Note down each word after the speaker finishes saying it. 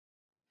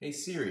Hey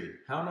Siri,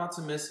 how not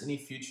to miss any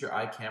future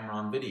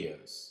iCamron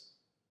videos?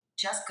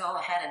 Just go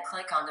ahead and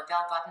click on the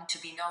bell button to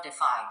be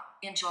notified.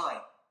 Enjoy.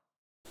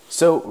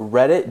 So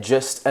Reddit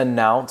just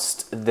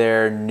announced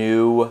their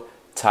new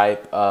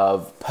type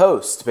of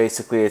post.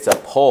 Basically, it's a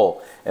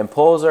poll. And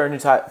polls are a new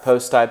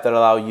post type that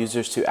allow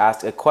users to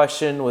ask a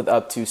question with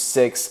up to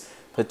 6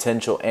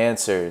 potential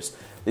answers.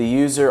 The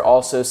user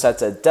also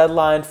sets a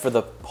deadline for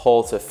the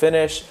poll to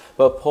finish,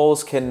 but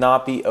polls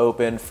cannot be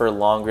open for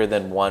longer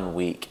than 1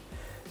 week.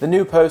 The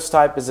new post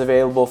type is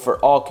available for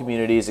all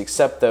communities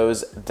except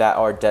those that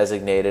are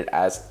designated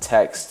as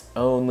text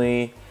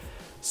only.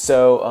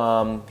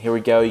 So here we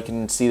go. You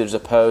can see there's a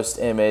post,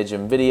 image,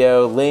 and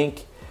video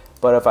link.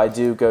 But if I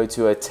do go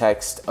to a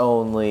text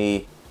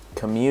only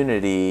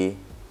community,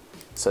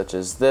 such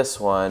as this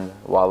one,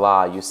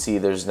 voila, you see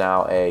there's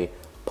now a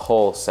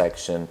poll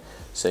section.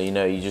 So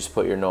you just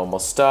put your normal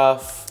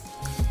stuff.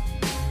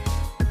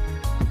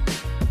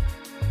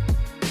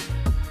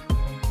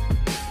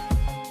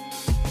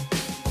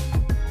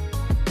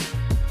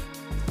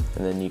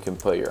 And then you can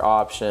put your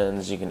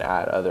options, you can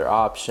add other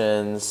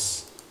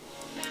options.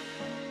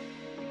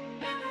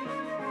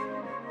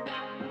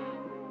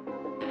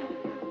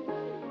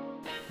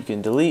 You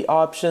can delete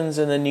options,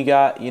 and then you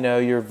got,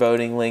 your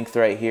voting length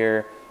right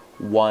here,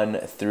 1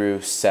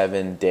 through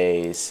 7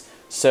 days.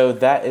 So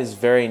that is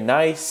very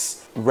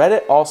nice.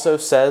 Reddit also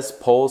says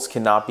polls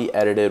cannot be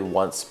edited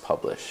once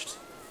published.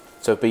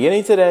 So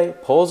beginning today,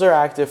 polls are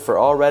active for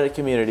all Reddit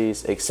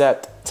communities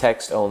except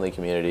text-only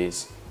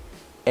communities.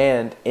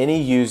 And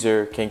any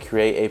user can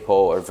create a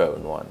poll or vote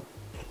in one.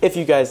 If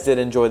you guys did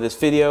enjoy this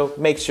video,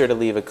 make sure to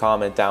leave a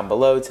comment down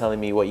below telling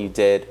me what you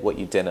did, what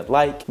you didn't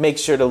like. Make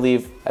sure to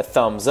leave a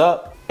thumbs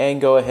up and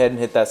go ahead and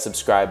hit that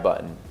subscribe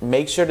button.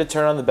 Make sure to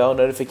turn on the bell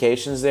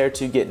notifications there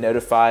to get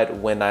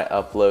notified when I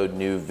upload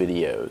new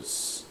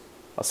videos.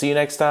 I'll see you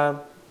next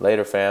time.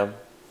 Later, fam.